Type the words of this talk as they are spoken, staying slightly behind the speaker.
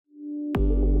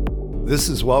This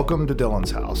is Welcome to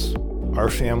Dylan's House, our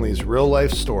family's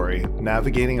real-life story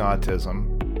navigating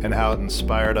autism and how it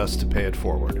inspired us to pay it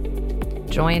forward.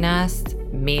 Join us,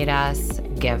 meet us,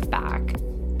 give back.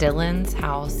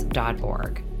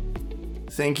 Dylan'sHouse.org.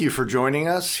 Thank you for joining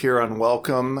us here on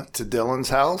Welcome to Dylan's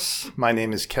House. My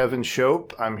name is Kevin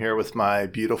Shope. I'm here with my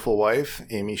beautiful wife,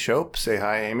 Amy Shope. Say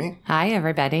hi, Amy. Hi,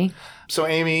 everybody. So,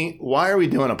 Amy, why are we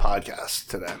doing a podcast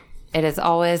today? It has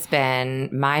always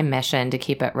been my mission to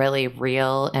keep it really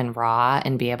real and raw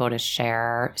and be able to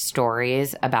share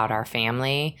stories about our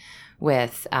family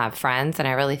with friends. And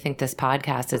I really think this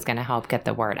podcast is going to help get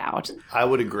the word out. I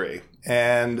would agree.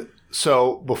 And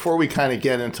so before we kind of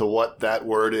get into what that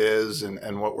word is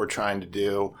and what we're trying to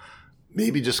do,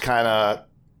 maybe just kind of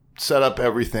set up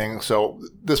everything. So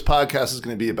this podcast is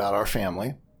going to be about our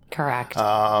family. Correct.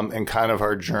 And kind of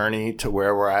our journey to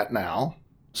where we're at now.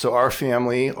 So our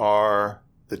family are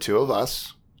the two of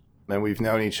us, and we've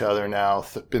known each other now,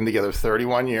 been together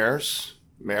 31 years,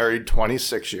 married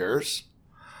 26 years.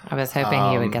 I was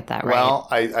hoping you would get that right. Well,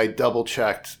 I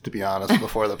double-checked, to be honest,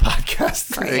 before the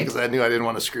podcast today, because I knew I didn't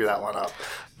want to screw that one up.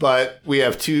 But we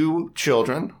have two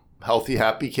children, healthy,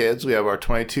 happy kids. We have our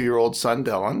 22-year-old son,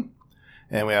 Dylan,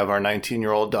 and we have our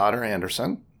 19-year-old daughter,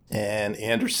 Anderson. And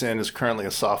Anderson is currently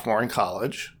a sophomore in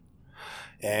college.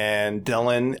 And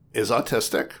Dylan is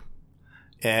autistic,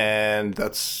 and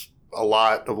that's a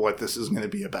lot of what this is going to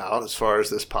be about as far as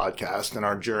this podcast and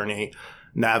our journey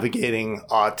navigating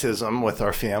autism with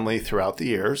our family throughout the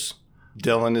years.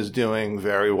 Dylan is doing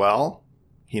very well.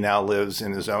 He now lives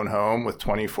in his own home with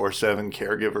 24/7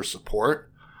 caregiver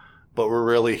support, but we're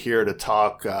really here to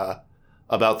talk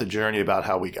about the journey, about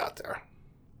how we got there.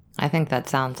 I think that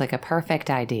sounds like a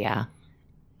perfect idea.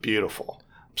 Beautiful.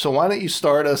 So why don't you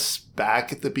start us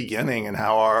back at the beginning and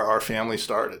how our family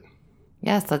started?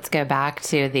 Yes, let's go back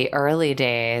to the early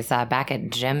days, back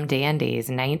at Jim Dandy's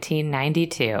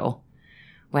 1992,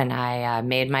 when I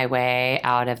made my way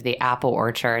out of the apple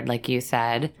orchard, like you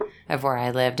said, of where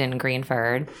I lived in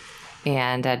Greenford,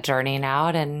 and journeying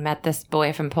out and met this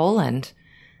boy from Poland.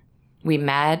 We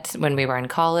met when we were in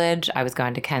college. I was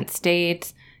going to Kent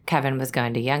State. Kevin was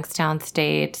going to Youngstown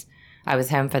State. I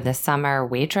was home for the summer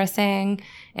waitressing,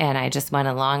 and I just went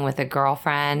along with a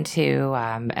girlfriend who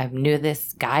knew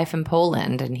this guy from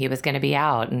Poland, and he was going to be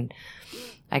out. And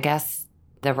I guess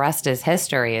the rest is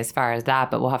history as far as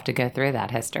that, but we'll have to go through that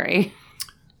history.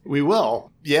 We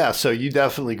will. Yeah, so you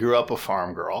definitely grew up a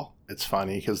farm girl. It's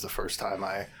funny because the first time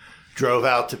I drove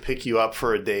out to pick you up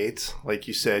for a date, like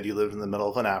you said, you lived in the middle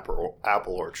of an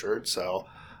apple orchard, so...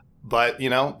 But, you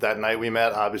know, that night we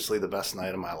met, obviously the best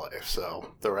night of my life.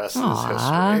 So the rest is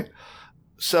history.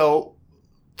 So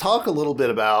talk a little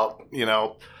bit about, you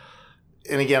know,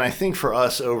 and again, I think for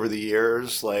us over the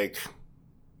years, like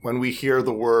when we hear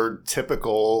the word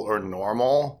typical or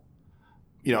normal,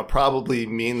 you know, probably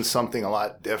means something a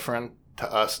lot different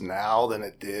to us now than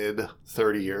it did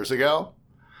 30 years ago.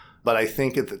 But I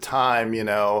think at the time, you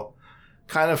know,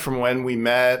 kind of from when we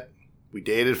met, we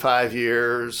dated 5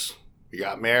 years. We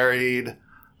got married.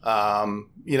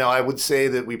 You know, I would say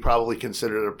that we probably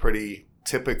considered it a pretty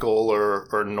typical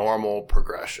or normal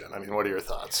progression. I mean, what are your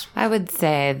thoughts? I would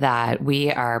say that we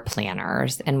are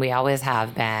planners, and we always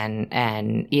have been.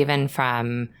 And even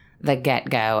from the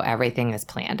get-go, everything is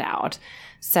planned out.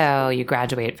 So you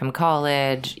graduate from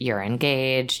college, you're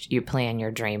engaged, you plan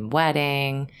your dream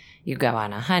wedding, you go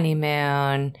on a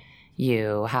honeymoon,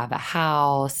 you have a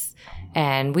house.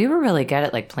 And we were really good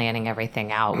at like planning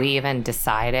everything out. We even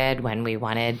decided when we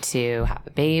wanted to have a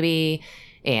baby,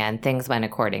 and things went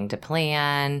according to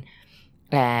plan.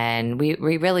 And we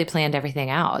really planned everything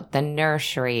out. The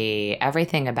nursery,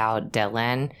 everything about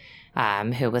Dylan,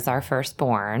 who was our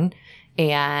firstborn.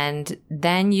 And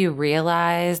then you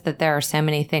realize that there are so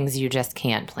many things you just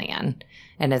can't plan.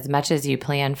 And as much as you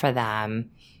plan for them,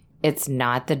 it's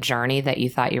not the journey that you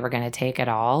thought you were going to take at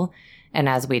all. And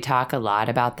as we talk a lot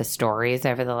about the stories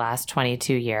over the last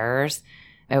 22 years,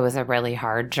 it was a really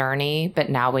hard journey. But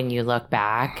now when you look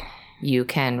back, you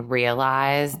can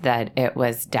realize that it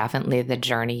was definitely the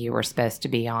journey you were supposed to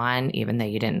be on, even though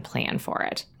you didn't plan for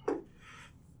it.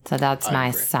 So that's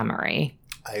my summary.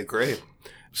 I agree.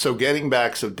 So getting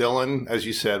back, so Dylan, as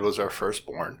you said, was our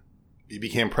firstborn. You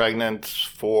became pregnant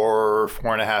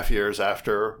 4.5 years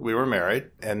after we were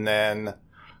married. And then,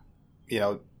 you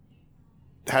know,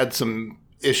 had some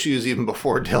issues even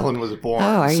before Dylan was born.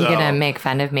 Oh, are you going to make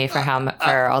fun of me for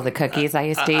all the cookies I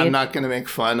used to eat? I'm not going to make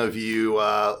fun of you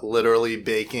literally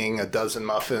baking a dozen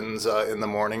muffins in the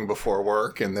morning before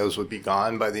work, and those would be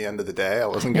gone by the end of the day. I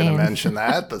wasn't going to mention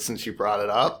that, but since you brought it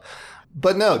up.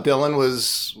 But no, Dylan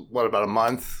was, about a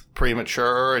month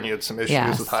premature and you had some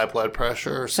issues with high blood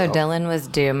pressure. So Dylan was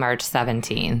due March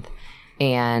 17th.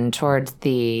 And towards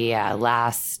the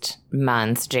last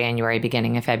months, January,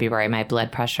 beginning of February, my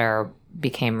blood pressure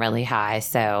became really high.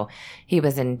 So he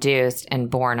was induced and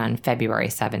born on February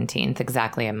 17th,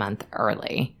 exactly a month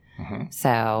early. Mm-hmm.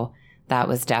 So that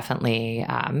was definitely,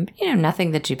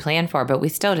 nothing that you plan for, but we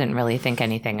still didn't really think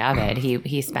anything of it.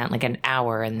 He spent like an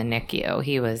hour in the NICU.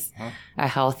 He was a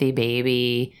healthy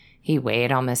baby. He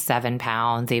weighed almost 7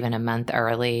 pounds, even a month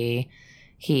early.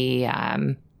 He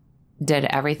did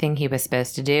everything he was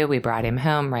supposed to do. We brought him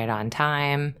home right on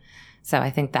time. So I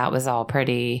think that was all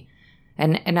pretty...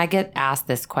 And I get asked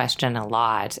this question a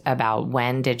lot about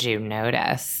when did you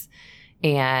notice?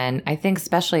 And I think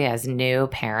especially as new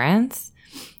parents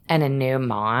and a new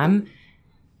mom,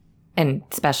 and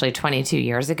especially 22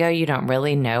 years ago, you don't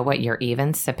really know what you're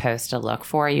even supposed to look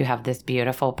for. You have this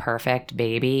beautiful, perfect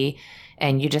baby,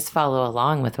 and you just follow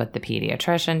along with what the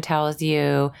pediatrician tells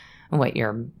you, and what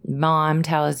your mom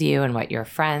tells you, and what your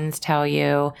friends tell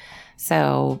you.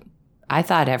 So I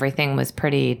thought everything was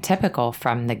pretty typical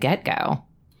from the get-go.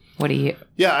 What do you...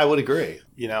 Yeah, I would agree.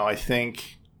 I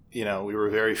think, we were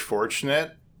very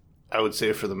fortunate. I would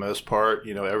say for the most part,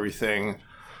 everything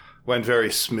went very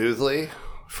smoothly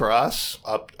for us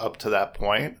up to that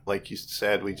point. Like you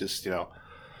said, we just,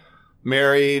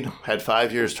 married, had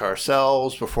 5 years to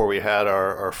ourselves before we had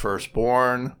our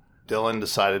firstborn. Dylan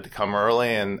decided to come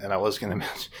early, and I was going to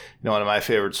mention, one of my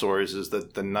favorite stories is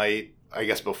that the night, I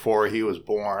guess, before he was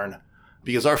born,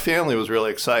 because our family was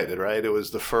really excited, right? It was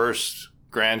the first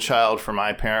grandchild for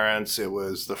my parents. It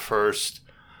was the first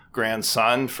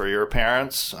grandson for your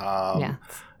parents.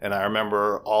 And I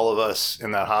remember all of us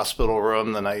in that hospital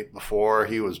room the night before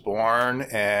he was born,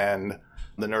 and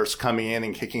the nurse coming in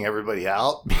and kicking everybody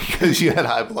out because you had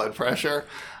high blood pressure.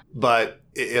 But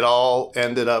it all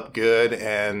ended up good.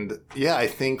 And yeah, I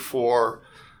think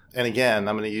and again,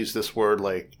 I'm going to use this word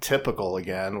like typical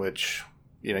again, which...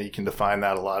 you can define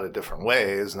that a lot of different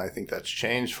ways, and I think that's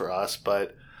changed for us.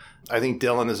 But I think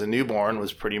Dylan as a newborn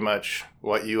was pretty much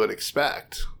what you would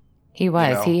expect. He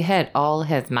was. He hit all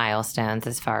his milestones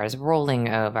as far as rolling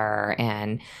over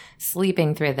and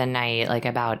sleeping through the night like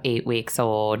about 8 weeks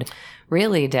old.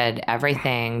 Really did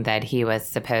everything that he was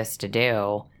supposed to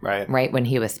do right when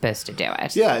he was supposed to do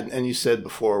it. Yeah, and you said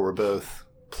before we're both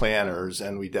planners,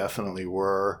 and we definitely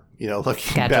were,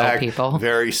 looking back, people.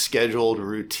 Very scheduled,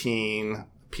 routine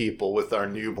people with our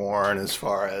newborn as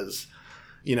far as,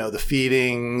 the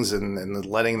feedings and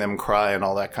letting them cry and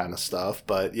all that kind of stuff.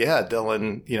 But yeah,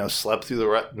 Dylan, slept through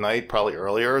the night probably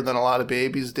earlier than a lot of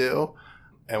babies do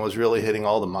and was really hitting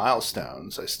all the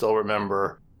milestones. I still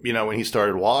remember, when he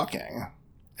started walking.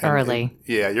 Early.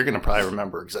 Yeah, you're going to probably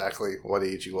remember exactly what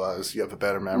age he was. You have a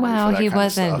better memory for that kind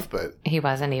of stuff. But he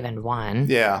wasn't even 1.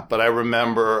 Yeah, but I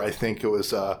remember, I think it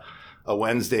was a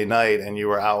Wednesday night, and you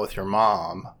were out with your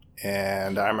mom.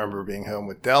 And I remember being home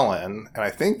with Dylan, and I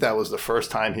think that was the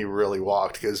first time he really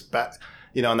walked. Because,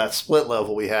 in that split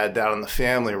level we had down in the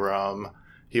family room,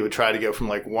 he would try to go from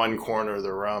like one corner of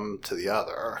the room to the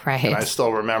other. Right. And I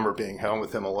still remember being home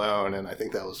with him alone, and I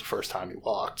think that was the first time he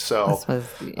walked. So,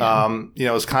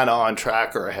 it was kind of on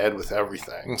track or ahead with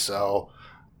everything. So,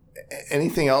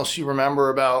 anything else you remember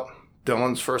about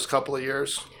Dylan's first couple of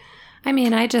years? I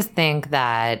mean, I just think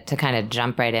that to kind of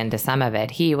jump right into some of it,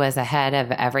 he was ahead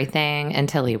of everything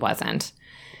until he wasn't.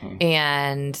 Mm-hmm.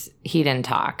 And he didn't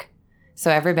talk. So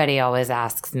everybody always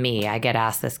asks me, I get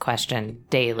asked this question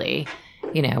daily.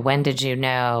 When did you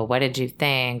know? What did you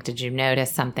think? Did you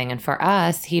notice something? And for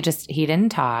us, he didn't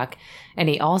talk. And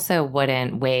he also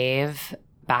wouldn't wave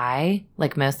bye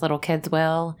like most little kids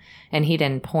will. And he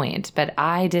didn't point. But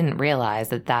I didn't realize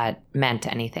that meant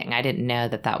anything. I didn't know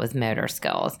that was motor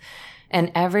skills. And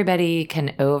everybody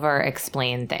can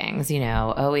over-explain things.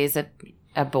 He's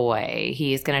a boy.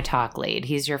 He's going to talk late.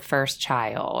 He's your first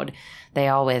child. They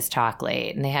always talk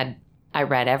late. And I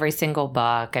read every single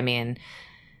book. I mean,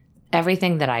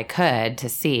 everything that I could to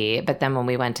see. But then when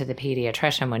we went to the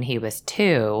pediatrician when he was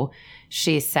 2,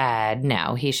 she said,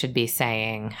 no, he should be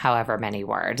saying however many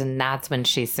words. And that's when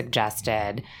she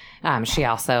suggested, she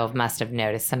also must have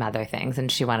noticed some other things, and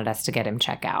she wanted us to get him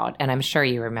checked out. And I'm sure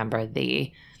you remember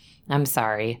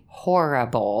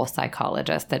horrible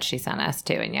psychologist that she sent us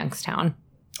to in Youngstown.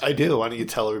 I do. Why don't you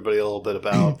tell everybody a little bit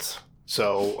about...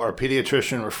 So our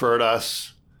pediatrician referred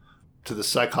us to the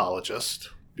psychologist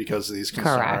because of these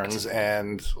concerns. Correct.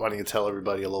 And why don't you tell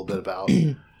everybody a little bit about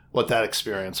what that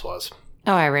experience was?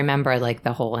 Oh, I remember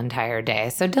the whole entire day.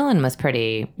 So Dylan was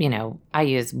pretty, I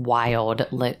use wild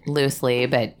loosely,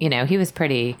 but, he was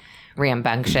pretty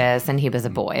rambunctious, and he was a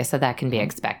boy, so that can be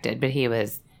expected. But he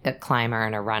was a climber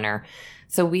and a runner.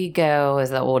 So we go as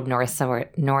the old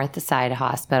North Side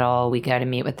Hospital. We go to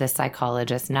meet with this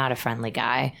psychologist, not a friendly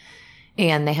guy.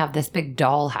 And they have this big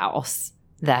dollhouse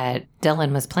that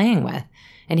Dylan was playing with.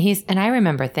 And I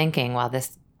remember thinking, while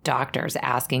this doctor's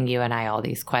asking you and I all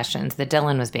these questions, that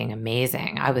Dylan was being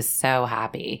amazing. I was so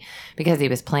happy because he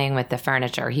was playing with the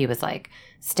furniture. He was like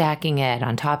stacking it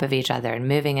on top of each other and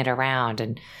moving it around.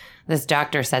 And this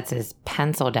doctor sets his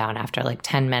pencil down after like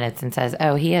 10 minutes and says,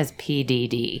 oh, he has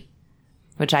PDD,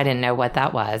 which I didn't know what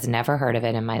that was. Never heard of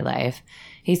it in my life.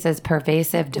 He says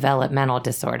pervasive developmental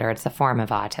disorder. It's a form of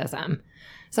autism.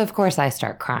 So of course I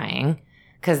start crying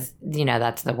because,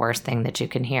 that's the worst thing that you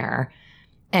can hear.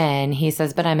 And he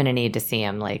says, but I'm going to need to see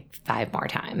him like 5 more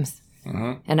times.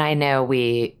 Mm-hmm. And I know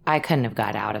I couldn't have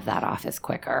got out of that office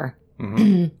quicker.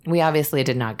 Mm-hmm. We obviously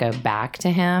did not go back to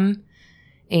him.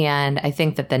 And I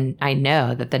think that I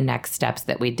know that the next steps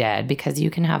that we did, because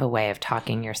you can have a way of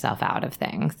talking yourself out of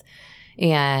things.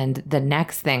 And the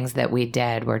next things that we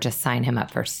did were just sign him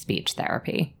up for speech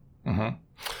therapy. Mm-hmm.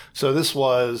 So this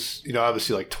was,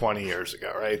 obviously like 20 years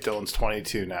ago, right? Dylan's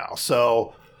 22 now.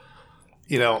 So,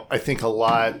 I think a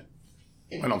lot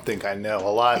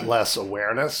less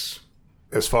awareness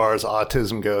as far as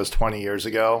autism goes 20 years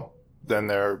ago than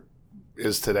there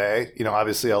is today.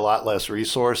 Obviously a lot less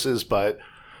resources, but,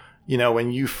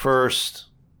 when you first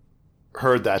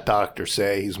heard that doctor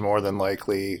say he's more than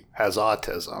likely has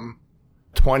autism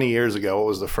 20 years ago, what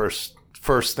was the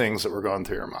first things that were going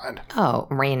through your mind? Oh,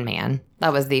 Rain Man.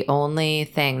 That was the only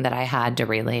thing that I had to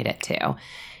relate it to.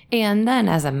 And then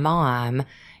as a mom,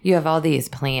 you have all these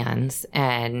plans.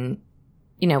 And,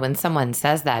 when someone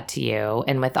says that to you,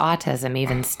 and with autism,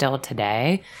 even still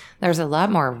today, there's a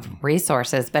lot more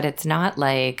resources, but it's not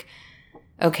like,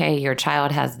 okay, your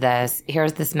child has this,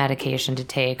 here's this medication to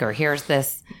take, or here's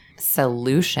this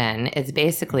solution. It's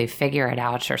basically figure it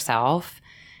out yourself.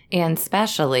 And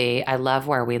especially, I love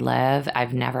where we live.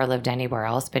 I've never lived anywhere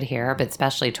else but here, but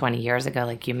especially 20 years ago,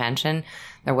 like you mentioned,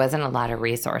 there wasn't a lot of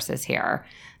resources here.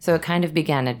 So it kind of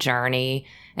began a journey,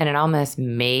 and it almost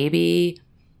maybe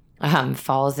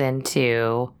falls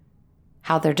into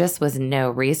how there just was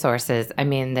no resources. I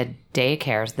mean, the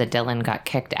daycares that Dylan got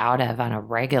kicked out of on a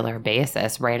regular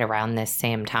basis right around this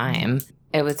same time,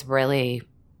 it was really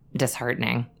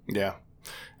disheartening. Yeah.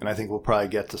 And I think we'll probably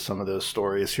get to some of those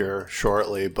stories here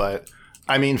shortly. But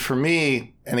I mean, for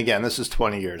me, and again, this is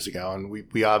 20 years ago, and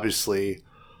we obviously,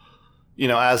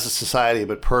 as a society,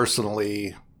 but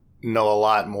personally know a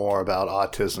lot more about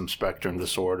autism spectrum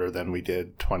disorder than we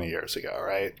did 20 years ago,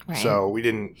 right? So we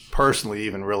didn't personally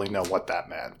even really know what that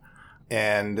meant.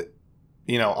 And,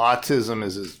 autism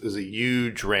is a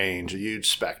huge range, a huge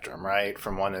spectrum, right?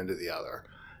 From one end to the other.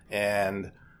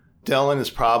 And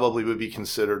Dylan would be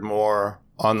considered more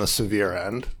on the severe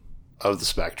end of the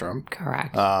spectrum.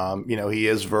 Correct. He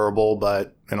is verbal,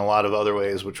 but in a lot of other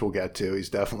ways, which we'll get to, he's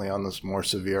definitely on this more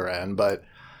severe end. But,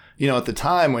 at the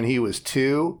time when he was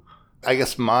 2, I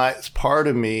guess part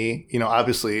of me,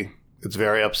 obviously it's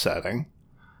very upsetting.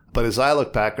 But as I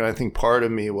look back, and I think part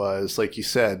of me was, like you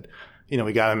said,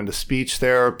 we got him into speech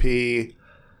therapy,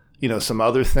 some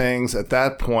other things. At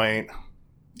that point,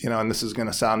 and this is going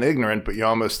to sound ignorant, but you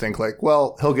almost think like,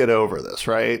 well, he'll get over this,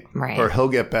 right? Right. Or he'll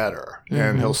get better. Mm-hmm.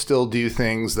 And he'll still do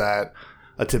things that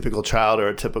a typical child or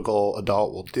a typical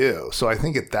adult will do. So I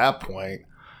think at that point,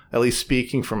 at least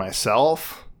speaking for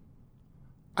myself,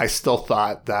 I still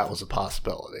thought that was a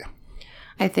possibility.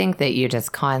 I think that you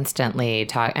just constantly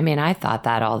talk. I mean, I thought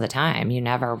that all the time. You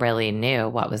never really knew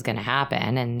what was going to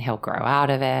happen, and he'll grow out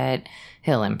of it.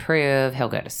 He'll improve. He'll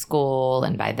go to school,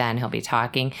 and by then he'll be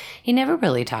talking. He never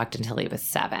really talked until he was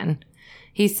 7.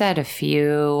 He said a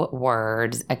few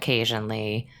words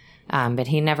occasionally, but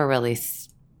he never really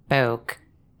spoke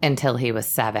until he was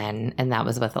 7, and that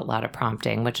was with a lot of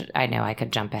prompting, which I know I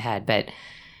could jump ahead. But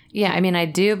yeah, I mean, I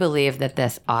do believe that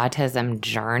this autism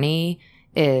journey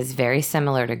is very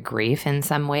similar to grief in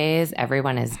some ways.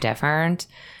 Everyone is different,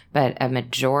 but a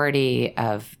majority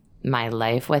of my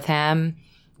life with him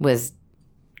was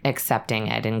accepting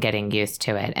it and getting used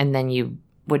to it. And then you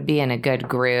would be in a good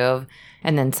groove,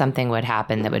 and then something would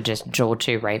happen that would just jolt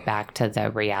you right back to the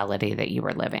reality that you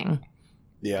were living.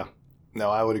 Yeah. No,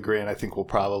 I would agree. And I think we'll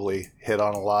probably hit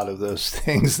on a lot of those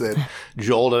things that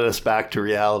jolted us back to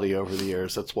reality over the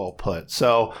years. That's well put.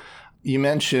 So you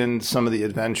mentioned some of the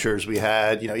adventures we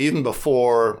had, even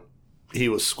before he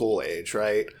was school age,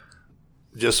 right?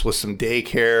 Just with some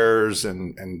daycares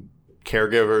and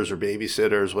caregivers or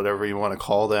babysitters, whatever you want to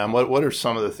call them. What are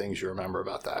some of the things you remember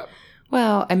about that?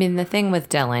 Well, I mean, the thing with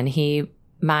Dylan,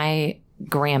 my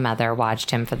grandmother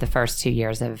watched him for the first 2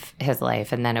 years of his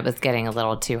life, and then it was getting a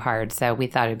little too hard. So we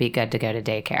thought it'd be good to go to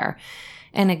daycare.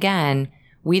 And again,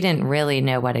 we didn't really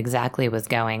know what exactly was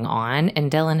going on. And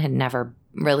Dylan had never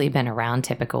really been around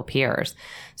typical peers.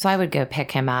 So I would go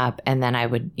pick him up, and then I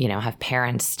would, have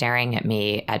parents staring at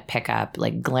me at pickup,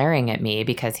 like glaring at me,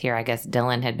 because here, I guess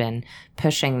Dylan had been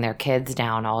pushing their kids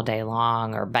down all day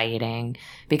long or biting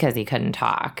because he couldn't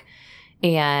talk.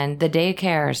 And the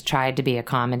daycares tried to be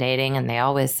accommodating, and they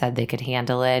always said they could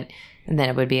handle it. And then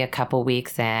it would be a couple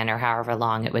weeks in or however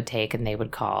long it would take, and they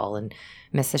would call and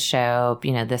Mrs. Shope,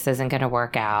 this isn't going to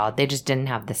work out. They just didn't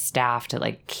have the staff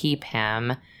to keep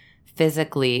him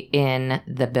physically in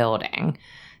the building.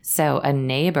 So a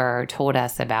neighbor told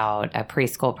us about a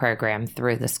preschool program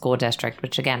through the school district,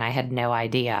 which again, I had no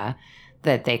idea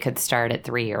that they could start at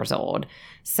 3 years old.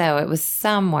 So it was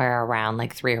somewhere around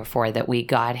 3 or 4 that we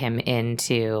got him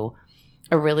into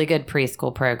a really good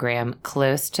preschool program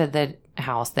close to the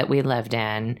house that we lived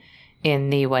in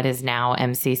the what is now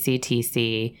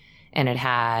MCCTC. And it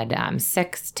had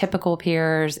 6 typical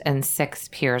peers and 6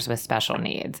 peers with special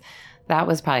needs. That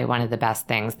was probably one of the best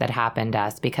things that happened to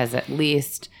us, because at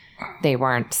least they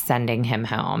weren't sending him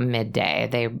home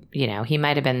midday. He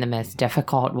might have been the most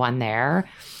difficult one there.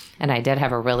 And I did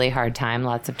have a really hard time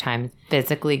lots of times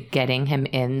physically getting him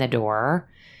in the door.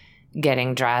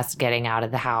 Getting dressed, getting out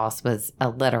of the house was a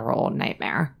literal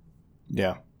nightmare.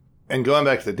 Yeah. And going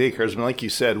back to the daycares, like you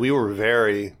said, we were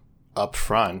very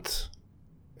upfront.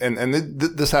 And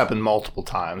this happened multiple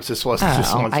times. This wasn't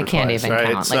just once or twice. I can't even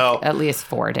count. So, at least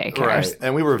 4 daycares. Right.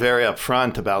 And we were very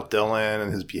upfront about Dylan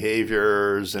and his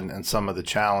behaviors and some of the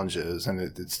challenges, and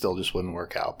it still just wouldn't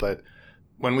work out. But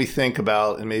when we think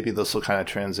about, and maybe this will kind of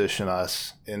transition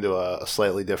us into a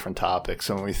slightly different topic.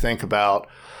 So when we think about,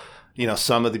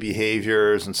 some of the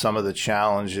behaviors and some of the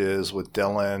challenges with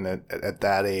Dylan at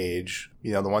that age,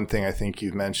 the one thing I think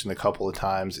you've mentioned a couple of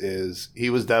times is he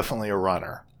was definitely a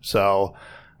runner. So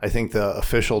I think the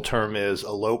official term is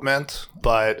elopement,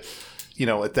 but,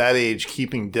 at that age,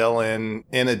 keeping Dylan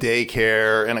in a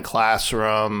daycare, in a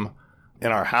classroom,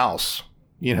 in our house,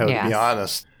 to be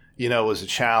honest, was a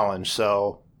challenge.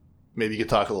 So maybe you could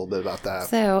talk a little bit about that.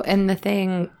 So, and the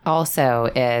thing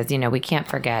also is, we can't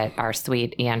forget our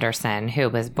sweet Anderson, who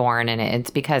was born, and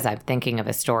it's because I'm thinking of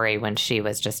a story when she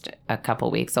was just a couple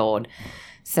weeks old.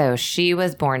 So she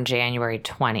was born January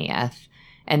 20th.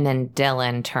 And then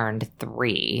Dylan turned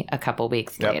 3 a couple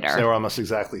weeks later. So they're almost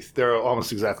exactly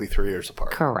 3 years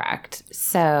apart. Correct.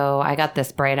 So I got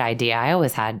this bright idea. I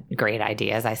always had great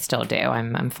ideas. I still do.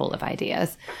 I'm full of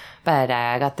ideas. But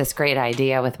I got this great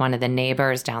idea with one of the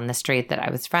neighbors down the street that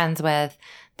I was friends with,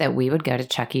 that we would go to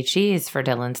Chuck E. Cheese for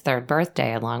Dylan's 3rd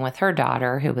birthday along with her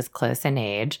daughter, who was close in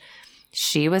age.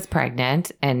 She was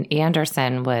pregnant, and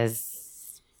Anderson was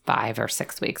 5 or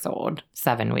 6 weeks old,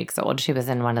 7 weeks old. She was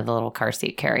in one of the little car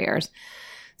seat carriers.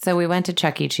 So we went to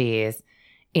Chuck E. Cheese,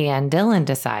 and Dylan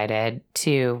decided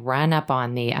to run up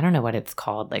on the, I don't know what it's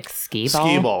called, skee ball.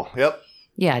 Skee ball, yep.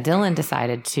 Yeah, Dylan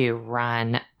decided to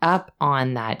run up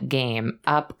on that game,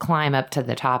 climb up to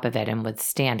the top of it, and was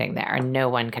standing there, and no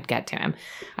one could get to him.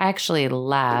 I actually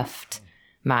left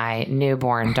my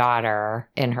newborn daughter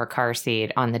in her car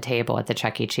seat on the table at the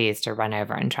Chuck E. Cheese to run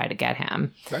over and try to get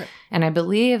him. Right. And I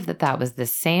believe that was the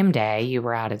same day you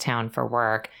were out of town for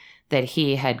work that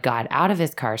he had got out of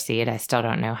his car seat, I still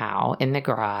don't know how, in the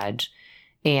garage,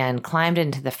 and climbed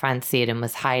into the front seat and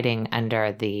was hiding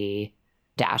under the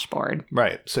dashboard.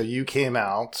 Right. So you came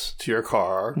out to your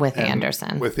car. With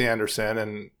Anderson.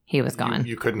 And he was gone.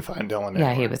 You couldn't find Dylan anywhere.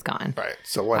 Yeah, he was gone. Right.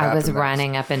 So what happened I was next?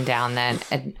 running up and down that.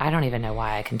 And I don't even know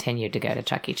why I continued to go to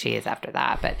Chuck E. Cheese after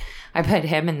that. But I put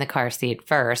him in the car seat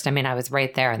first. I mean, I was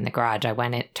right there in the garage.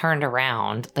 I turned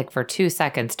around for 2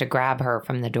 seconds to grab her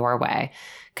from the doorway.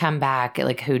 Come back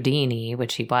like Houdini,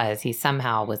 which he was. He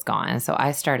somehow was gone. So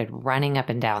I started running up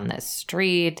and down the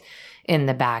street in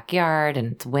the backyard,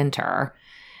 and it's winter.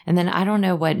 And then I don't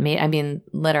know what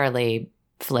literally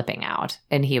flipping out.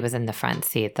 And he was in the front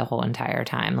seat the whole entire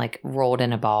time, rolled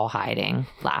in a ball, hiding,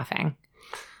 laughing.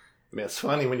 I mean, it's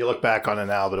funny when you look back on it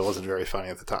now, but it wasn't very funny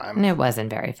at the time. And it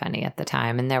wasn't very funny at the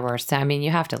time. And there were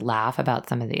you have to laugh about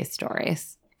some of these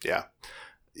stories. Yeah.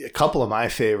 A couple of my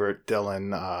favorite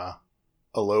Dylan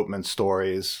elopement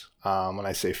stories. When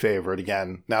I say favorite,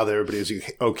 again, now that everybody's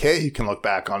okay, you can look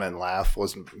back on it and laugh.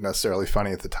 Wasn't necessarily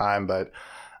funny at the time, but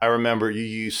I remember you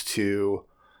used to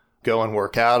go and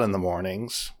work out in the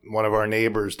mornings. One of our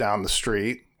neighbors down the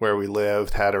street where we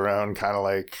lived had her own kind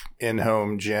of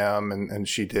in-home gym, and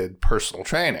she did personal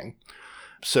training.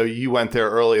 So you went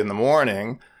there early in the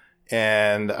morning,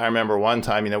 and I remember one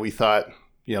time, we thought,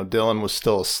 Dylan was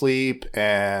still asleep,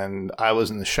 and I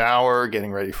was in the shower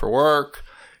getting ready for work,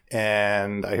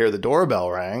 and I hear the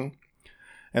doorbell ring,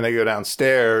 and I go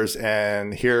downstairs,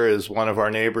 and here is one of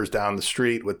our neighbors down the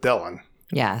street with Dylan.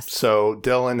 Yes. So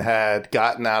Dylan had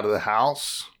gotten out of the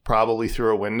house, probably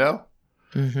through a window.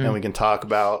 Mm-hmm. And we can talk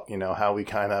about, how we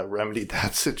kind of remedied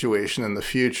that situation in the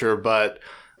future. But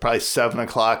probably 7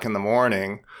 o'clock in the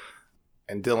morning,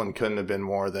 and Dylan couldn't have been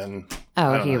more than,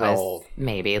 he was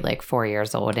maybe like 4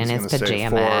 years old in his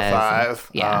pajamas. 4 or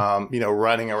 5,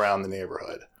 running around the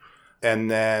neighborhood. And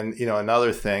then,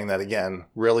 another thing that, again,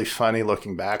 really funny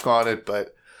looking back on it,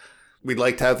 but we'd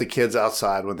like to have the kids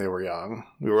outside when they were young.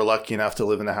 We were lucky enough to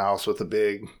live in a house with a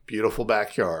big, beautiful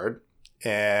backyard.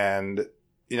 And,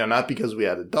 not because we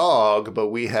had a dog, but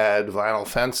we had vinyl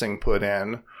fencing put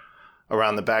in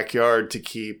around the backyard to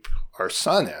keep our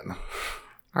son in.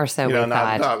 Or so we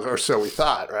thought. Or so we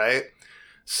thought, right?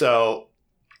 So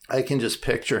I can just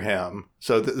picture him.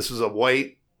 So this was a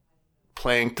white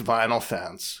planked vinyl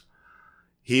fence.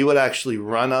 He would actually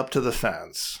run up to the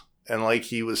fence, and like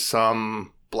he was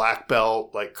some black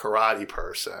belt, like karate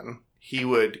person, he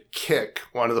would kick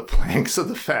one of the planks of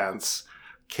the fence,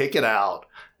 kick it out,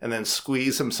 and then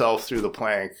squeeze himself through the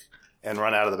plank and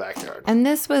run out of the backyard. And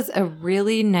this was a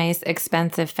really nice,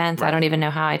 expensive fence. Right. I don't even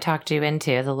know how I talked you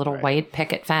into the little white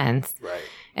picket fence. Right.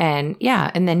 And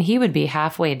and then he would be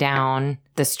halfway down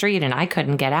the street, and I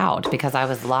couldn't get out because I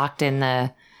was locked in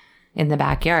the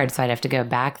backyard, so I'd have to go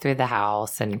back through the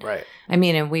house. And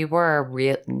and we were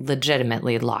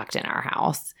legitimately locked in our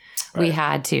house. Right. We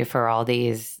had to for all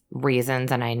these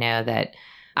reasons, and I know that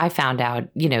I found out,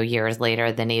 years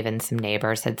later than even some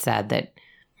neighbors had said that,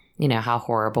 how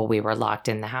horrible we were locked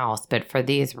in the house. But for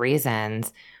these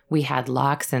reasons, we had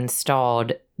locks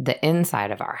installed the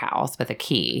inside of our house with a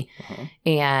key. Uh-huh.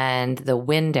 And the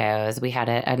windows, we had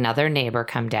another neighbor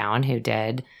come down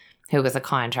who was a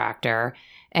contractor.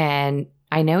 And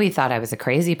I know he thought I was a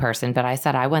crazy person, but I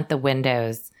said, I want the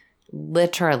windows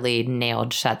literally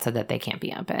nailed shut so that they can't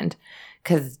be opened.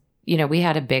 Because, we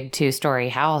had a big 2-story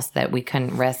house that we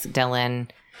couldn't risk Dylan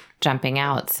jumping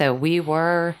out. So we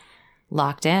were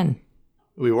locked in.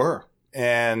 We were.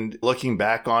 And looking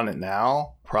back on it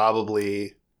now,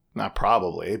 not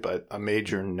probably, but a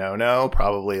major no-no,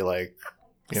 probably like,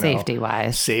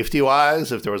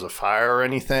 safety-wise, if there was a fire or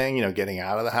anything, getting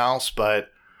out of the house. But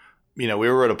we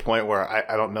were at a point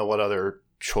where I don't know what other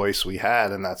choice we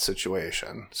had in that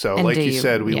situation. So and like you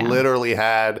said, we literally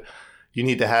you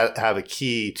need to have a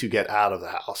key to get out of the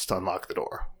house to unlock the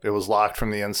door. It was locked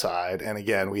from the inside. And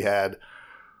again, we had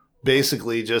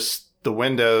basically just the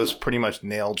windows pretty much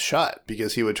nailed shut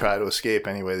because he would try to escape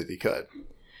any way that he could.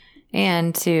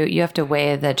 And you have to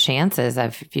weigh the chances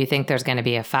of if you think there's going to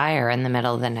be a fire in the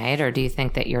middle of the night, or do you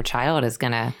think that your child is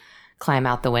going to climb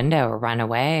out the window or run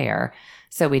away?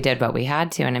 So we did what we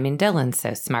had to. And Dylan's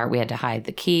so smart. We had to hide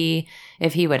the key.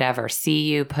 If he would ever see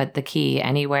you put the key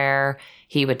anywhere,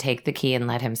 he would take the key and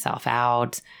let himself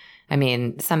out.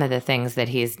 Some of the things that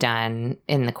he's done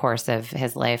in the course of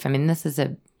his life. This is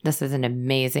an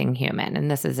amazing human,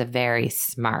 and this is a very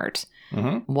smart,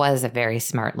 was a very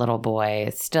smart little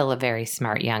boy, still a very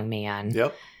smart young man.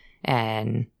 Yep.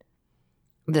 And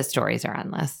the stories are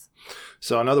endless.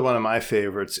 So another one of my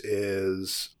favorites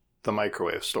is the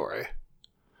microwave story.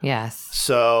 Yes.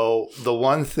 So the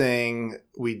one thing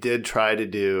we did try to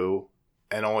do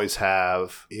and always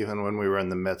have, even when we were in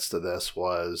the midst of this,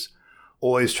 was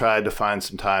always tried to find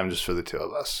some time just for the two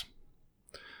of us.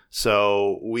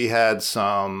 So we had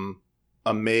some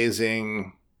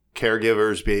amazing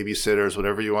caregivers, babysitters,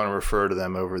 whatever you want to refer to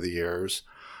them over the years,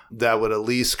 that would at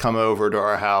least come over to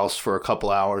our house for a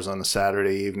couple hours on a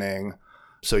Saturday evening.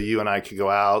 So you and I could go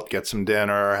out, get some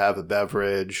dinner, have a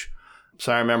beverage.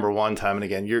 So I remember one time, and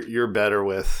again, you're better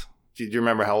with, do you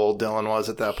remember how old Dylan was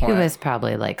at that point? He was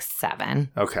probably like 7.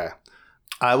 Okay.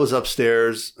 I was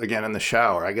upstairs, again, in the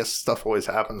shower. I guess stuff always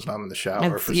happens when I'm in the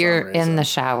shower for some reason. You're in the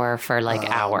shower for like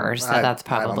hours, so that's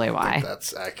probably why. I don't think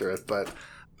that's accurate. But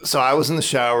so I was in the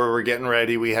shower. We're getting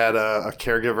ready. We had a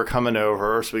caregiver coming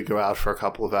over, so we go out for a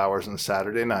couple of hours on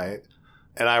Saturday night.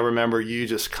 And I remember you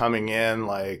just coming in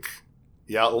like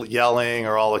yelling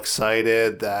or all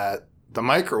excited that the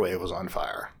microwave was on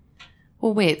fire.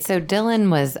 Well, wait. So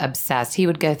Dylan was obsessed. He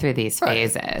would go through these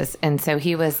phases, right. And so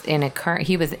he was in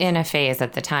a phase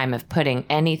at the time of putting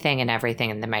anything and everything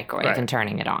in the microwave, right, and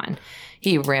turning it on.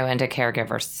 He ruined a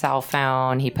caregiver's cell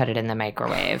phone. He put it in the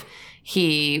microwave.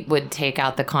 He would take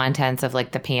out the contents of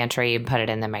like the pantry and put it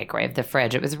in the microwave, the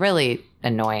fridge. It was really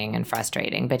annoying and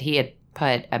frustrating. But he had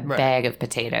put a bag of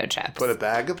potato chips. Put a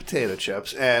bag of potato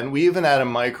chips, and we even had a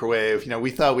microwave. We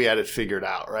thought we had it figured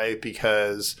out, right?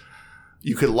 Because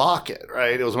you could lock it,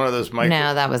 right? It was one of those micro...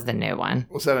 No, that was the new one.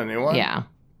 Was that a new one? Yeah.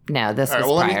 No, this was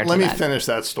well, prior to that. Let me finish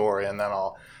that story and then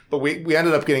I'll... But we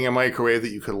ended up getting a microwave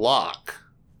that you could lock.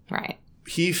 Right.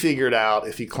 He figured out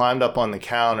if he climbed up on the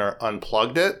counter,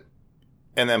 unplugged it,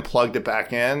 and then plugged it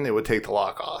back in, it would take the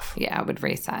lock off. Yeah, it would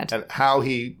reset. And how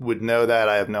he would know that,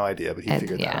 I have no idea, but he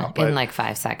figured that out. In like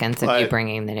 5 seconds of you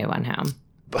bringing the new one home.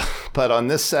 But on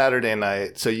this Saturday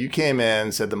night, so you came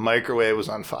in, said the microwave was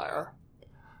on fire.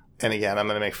 And again, I'm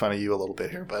going to make fun of you a little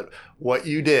bit here, but what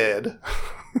you did,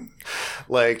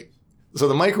 so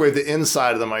the microwave, the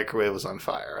inside of the microwave was on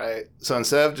fire, right? So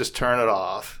instead of just turn it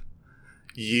off,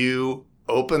 you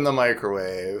open the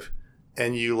microwave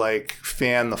and you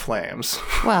fan the flames.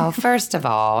 Well, first of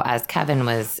all, as Kevin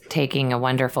was taking a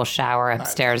wonderful shower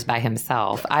upstairs by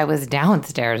himself, I was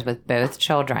downstairs with both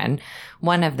children.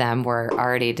 One of them were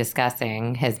already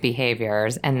discussing his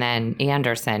behaviors, and then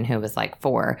Anderson, who was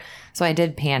 4. So I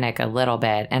did panic a little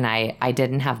bit, and I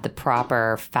didn't have the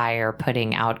proper fire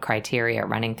putting out criteria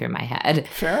running through my head.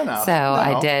 Fair enough. So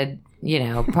I did...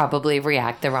 probably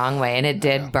react the wrong way. And it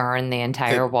did burn the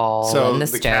entire wall and the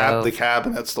stove. The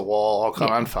cabinets, the wall all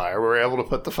caught on fire. We were able to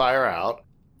put the fire out.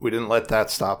 We didn't let that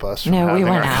stop us from we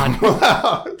went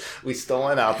out. We still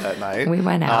went out that night. We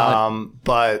went out.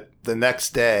 But the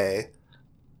next day,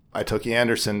 I took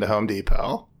Anderson to Home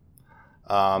Depot.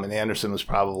 And Anderson was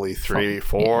probably 3,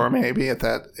 4 maybe at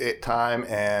that time.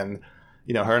 And,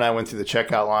 her and I went through the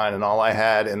checkout line, and all I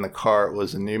had in the cart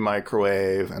was a new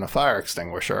microwave and a fire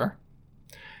extinguisher.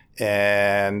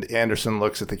 And Anderson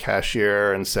looks at the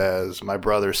cashier and says, "My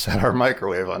brother set our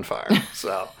microwave on fire."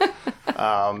 So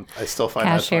I still find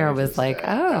cashier was like,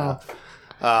 "Oh."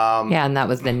 And that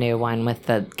was the new one with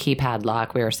the keypad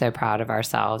lock. We were so proud of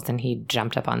ourselves. And he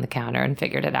jumped up on the counter and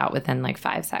figured it out within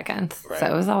 5 seconds. Right. So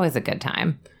it was always a good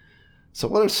time. So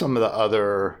what are some of the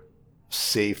other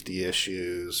safety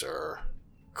issues or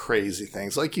crazy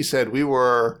things? Like you said,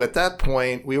 at that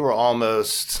point, we were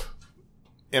almost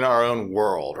in our own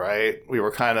world, right? We were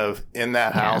kind of in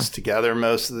that house together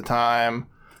most of the time.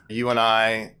 You and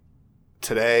I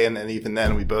today, and even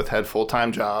then, we both had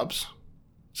full-time jobs.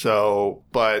 So,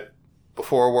 but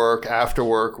before work, after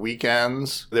work,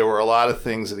 weekends, there were a lot of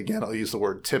things that, again, I'll use the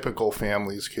word typical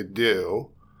families could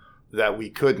do that we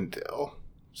couldn't do.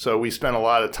 So we spent a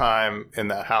lot of time in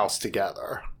that house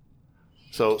together.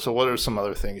 So what are some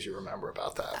other things you remember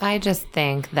about that? I just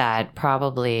think that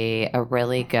probably a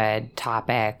really good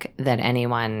topic that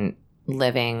anyone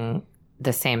living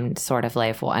the same sort of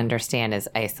life will understand is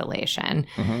isolation.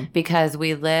 Mm-hmm. Because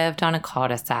we lived on a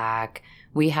cul-de-sac.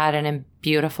 We had a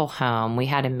beautiful home. We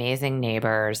had amazing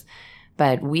neighbors.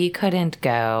 But we couldn't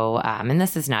go, and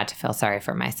this is not to feel sorry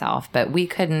for myself, but we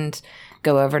couldn't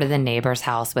go over to the neighbor's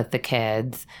house with the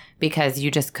kids because you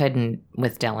just couldn't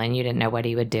with Dylan. You didn't know what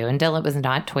he would do. And Dylan was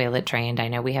not toilet trained. I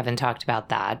know we haven't talked about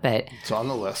that, but it's on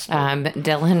the list.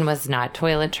 Dylan was not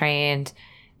toilet trained,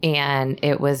 and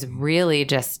it was really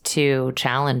just too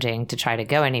challenging to try to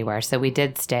go anywhere. So we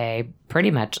did stay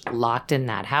pretty much locked in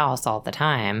that house all the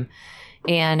time.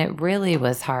 And it really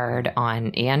was hard on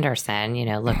Anderson,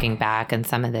 looking back and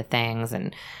some of the things.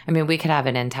 And I mean, we could have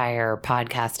an entire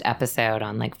podcast episode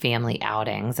on family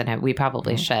outings, and we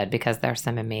probably should because there's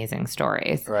some amazing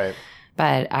stories. Right.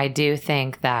 But I do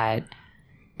think that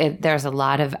there's a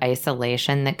lot of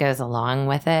isolation that goes along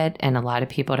with it, and a lot of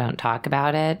people don't talk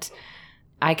about it.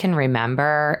 I can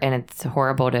remember, and it's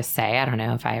horrible to say, I don't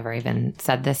know if I ever even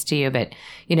said this to you, but,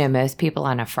 most people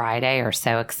on a Friday are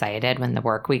so excited when the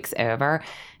work week's over.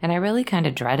 And I really kind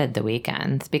of dreaded the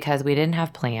weekends because we didn't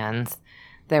have plans.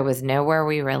 There was nowhere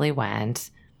we really went.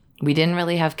 We didn't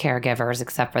really have caregivers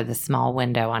except for the small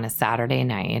window on a Saturday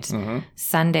night. Mm-hmm.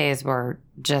 Sundays were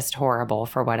just horrible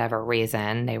for whatever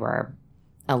reason. They were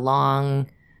a long,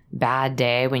 bad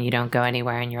day when you don't go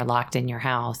anywhere and you're locked in your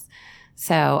house.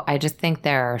 So I just think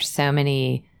there are so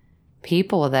many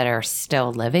people that are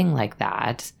still living like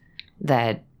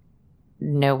that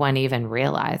no one even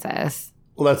realizes.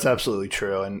 Well, that's absolutely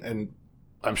true. And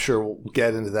I'm sure we'll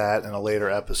get into that in a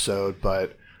later episode.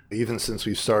 But even since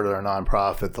we've started our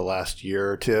nonprofit the last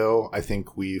year or two, I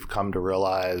think we've come to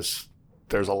realize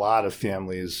there's a lot of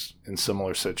families in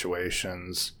similar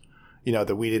situations,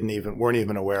 that we weren't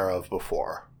even aware of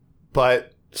before.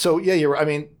 But so, yeah,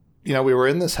 we were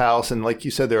in this house, and like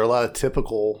you said, there are a lot of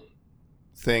typical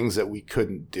things that we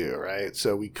couldn't do, right?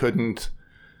 So we couldn't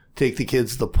take the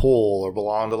kids to the pool or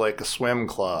belong to a swim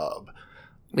club.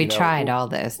 We tried all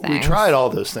those things. We tried all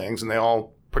those things, and they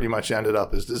all pretty much ended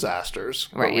up as disasters.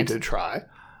 Right. But we did try.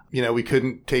 We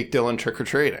couldn't take Dylan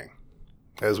trick-or-treating,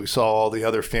 as we saw all the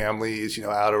other families,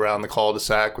 out around the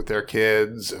cul-de-sac with their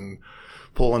kids, and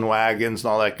pulling wagons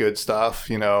and all that good stuff,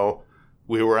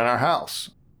 we were in our house.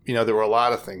 There were a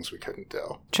lot of things we couldn't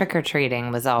do.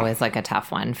 Trick-or-treating was always like a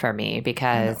tough one for me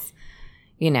because,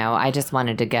 I just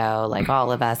wanted to go, like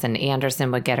all of us, and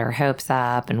Anderson would get her hopes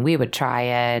up and we would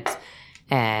try it.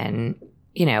 And,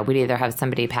 we'd either have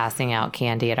somebody passing out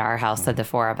candy at our house so the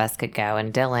four of us could go,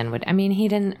 and Dylan would,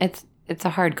 it's a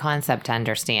hard concept to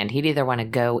understand. He'd either want to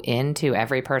go into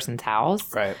every person's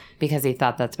house, right, because he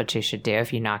thought that's what you should do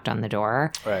if you knocked on the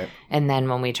door. Right. And then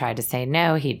when we tried to say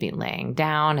no, he'd be laying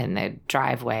down in the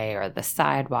driveway or the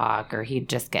sidewalk, or he'd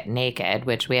just get naked,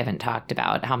 which we haven't talked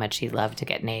about how much he loved to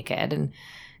get naked and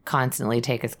constantly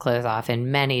take his clothes off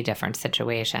in many different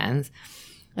situations.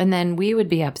 And then we would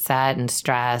be upset and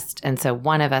stressed. And so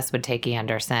one of us would take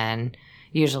Anderson,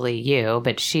 usually you,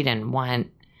 but she didn't want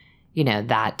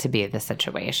that to be the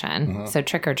situation. Mm-hmm. So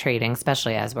trick-or-treating,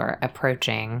 especially as we're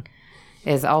approaching,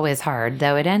 is always hard.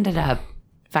 Though it ended up,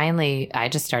 finally, I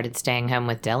just started staying home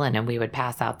with Dylan and we would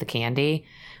pass out the candy,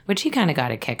 which he kind of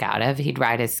got a kick out of. He'd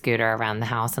ride his scooter around the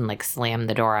house and slam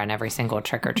the door on every single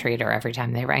trick-or-treater every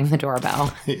time they rang the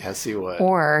doorbell. Yes, he would.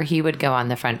 Or he would go on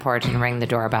the front porch and ring the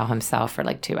doorbell himself for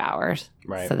 2 hours.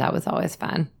 Right. So that was always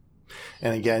fun.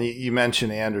 And again, you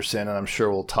mentioned Anderson, and I'm sure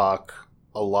we'll talk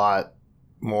a lot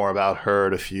more about her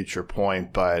at a future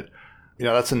point, but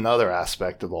that's another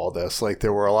aspect of all this.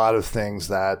 There were a lot of things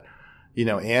that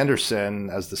Anderson,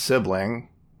 as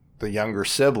the younger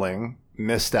sibling,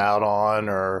 missed out on,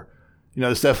 or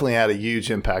this definitely had a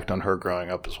huge impact on her growing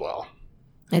up as well.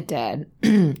 It did.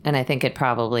 And I think it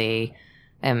probably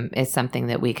is something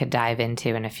that we could dive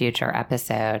into in a future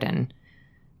episode, and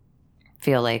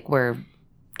feel like we're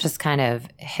just kind of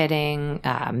hitting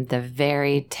the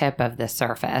very tip of the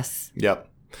surface. Yep.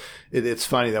 It's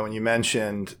funny that when you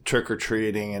mentioned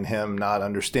trick-or-treating and him not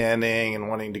understanding and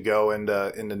wanting to go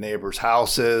into neighbors'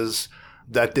 houses,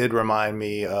 that did remind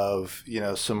me of,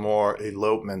 some more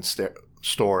elopement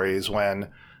stories when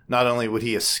not only would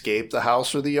he escape the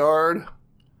house or the yard,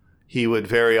 he would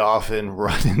very often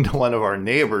run into one of our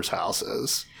neighbors'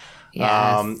 houses.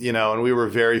 Yes. And we were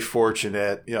very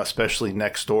fortunate, especially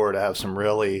next door, to have some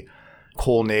really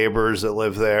cool neighbors that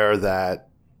live there that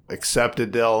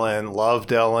accepted Dylan, loved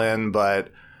Dylan, but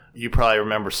you probably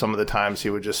remember some of the times he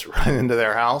would just run into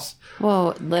their house.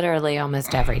 Well, literally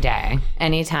almost every day.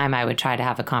 Anytime I would try to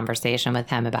have a conversation with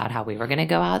him about how we were going to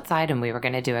go outside and we were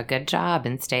going to do a good job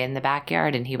and stay in the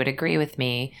backyard, and he would agree with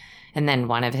me. And then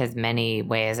one of his many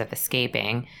ways of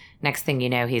escaping, next thing you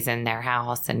know, he's in their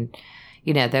house, and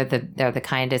they're the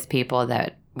kindest people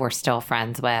that we're still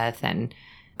friends with. And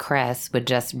Chris would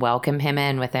just welcome him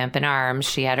in with open arms.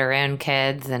 She had her own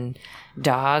kids and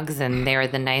dogs, and they were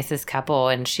the nicest couple,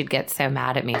 and she'd get so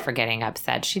mad at me for getting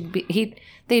upset.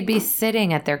 They'd be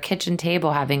sitting at their kitchen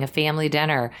table having a family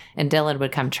dinner, and Dylan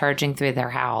would come charging through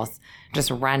their house, just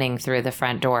running through the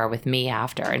front door with me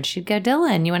after. And she'd go,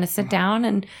 "Dylan, you want to sit down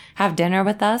and have dinner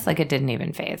with us?" It didn't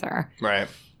even faze her. Right.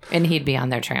 And he'd be on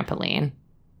their trampoline.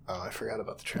 Oh, I forgot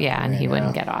about the trampoline. Yeah, and he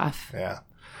wouldn't get off. Yeah.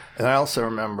 And I also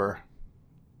remember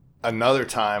another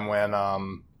time when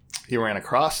he ran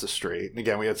across the street. And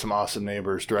again, we had some awesome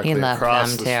neighbors directly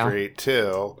across the street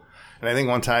too. And I think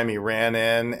one time he ran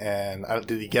in and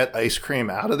did he get ice cream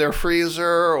out of their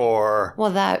freezer or?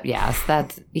 Well,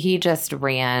 he just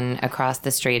ran across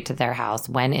the street to their house,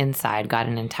 went inside, got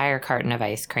an entire carton of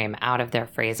ice cream out of their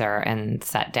freezer and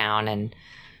sat down, and,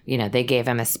 they gave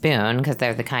him a spoon because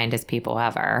they're the kindest people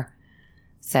ever.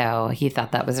 So he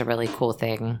thought that was a really cool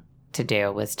thing to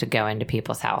do, was to go into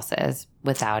people's houses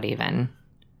without even,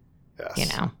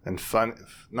 And fun,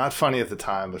 not funny at the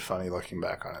time, but funny looking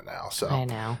back on it now. So I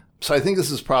know. So I think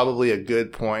this is probably a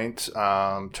good point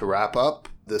to wrap up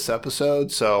this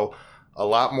episode. So a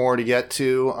lot more to get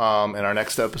to in our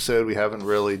next episode. We haven't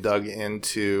really dug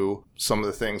into some of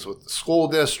the things with the school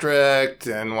district,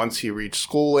 and once he reached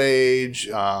school age,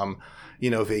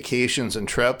 vacations and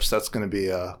trips. That's going to be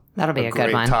a great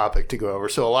good one. Topic to go over.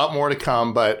 So a lot more to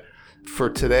come, but for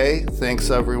today, thanks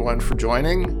everyone for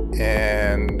joining,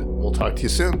 and we'll talk to you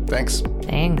soon. Thanks.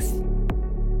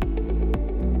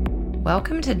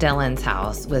 Welcome to Dylan's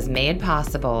House was made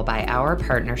possible by our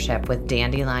partnership with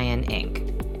Dandelion Inc.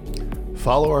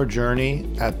 Follow our journey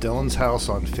at Dylan's House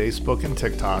on Facebook and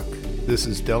TikTok. This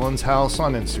is Dylan's House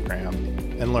on Instagram,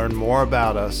 and learn more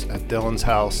about us at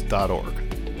dylanshouse.org.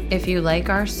 If you like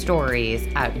our stories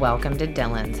at Welcome to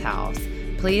Dylan's House,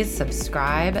 please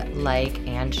subscribe, like,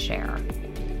 and share.